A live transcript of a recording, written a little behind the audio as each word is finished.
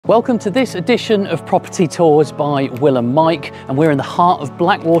Welcome to this edition of Property Tours by Will and Mike, and we're in the heart of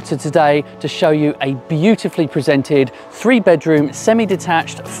Blackwater today to show you a beautifully presented 3-bedroom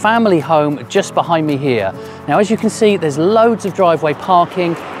semi-detached family home just behind me here. Now, as you can see, there's loads of driveway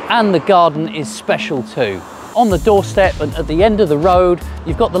parking and the garden is special too. On the doorstep and at the end of the road,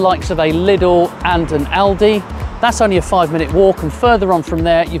 you've got the likes of a Lidl and an Aldi. That's only a 5-minute walk, and further on from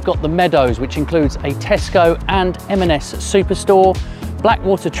there, you've got the Meadows, which includes a Tesco and M&S superstore.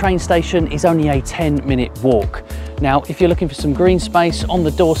 Blackwater train station is only a 10-minute walk. Now, if you're looking for some green space on the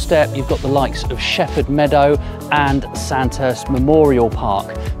doorstep, you've got the likes of Shepherd Meadow and Sandhurst Memorial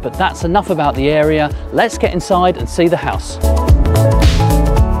Park. But that's enough about the area. Let's get inside and see the house.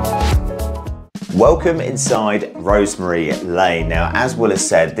 Welcome inside Rosemary Lane. Now, as Will has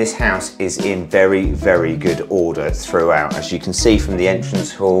said, this house is in very, very good order throughout. As you can see from the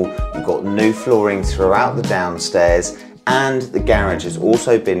entrance hall, you've got new flooring throughout the downstairs, and the garage has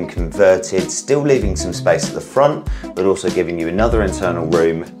also been converted, still leaving some space at the front, but also giving you another internal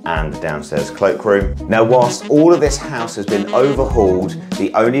room and the downstairs cloakroom. Now, whilst all of this house has been overhauled,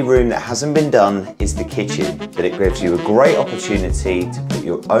 the only room that hasn't been done is the kitchen, but it gives you a great opportunity to put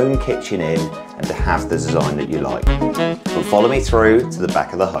your own kitchen in and to have the design that you like. But follow me through to the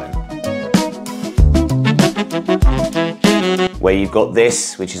back of the home, where you've got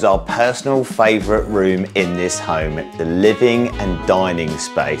this, which is our personal favourite room in this home, the living and dining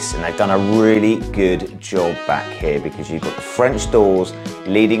space. And they've done a really good job back here because you've got the French doors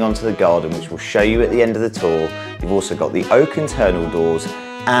leading onto the garden, which we'll show you at the end of the tour. You've also got the oak internal doors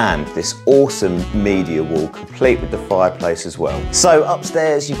and this awesome media wall, complete with the fireplace as well. So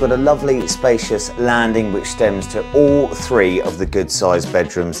upstairs, you've got a lovely spacious landing which stems to all 3 of the good sized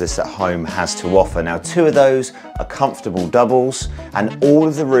bedrooms this home has to offer. Now, 2 of those are comfortable doubles, and all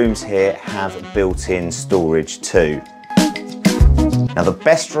of the rooms here have built-in storage too. Now, the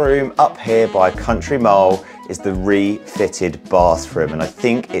best room up here by a country mile is the refitted bathroom, and I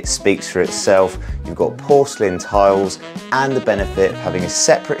think it speaks for itself. You've got porcelain tiles and the benefit of having a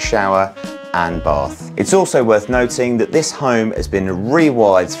separate shower and bath. It's also worth noting that this home has been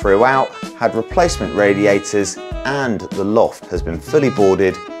rewired throughout, had replacement radiators, and the loft has been fully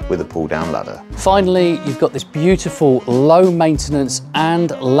boarded with a pull-down ladder. Finally, you've got this beautiful low maintenance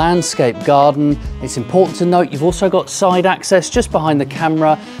and landscape garden. It's important to note you've also got side access just behind the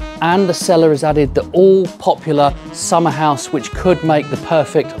camera, and the seller has added the all popular summer house, which could make the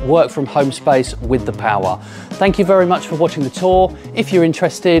perfect work from home space with the power. Thank you very much for watching the tour. If you're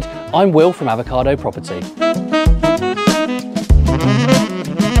interested, I'm Will from Avocado Property.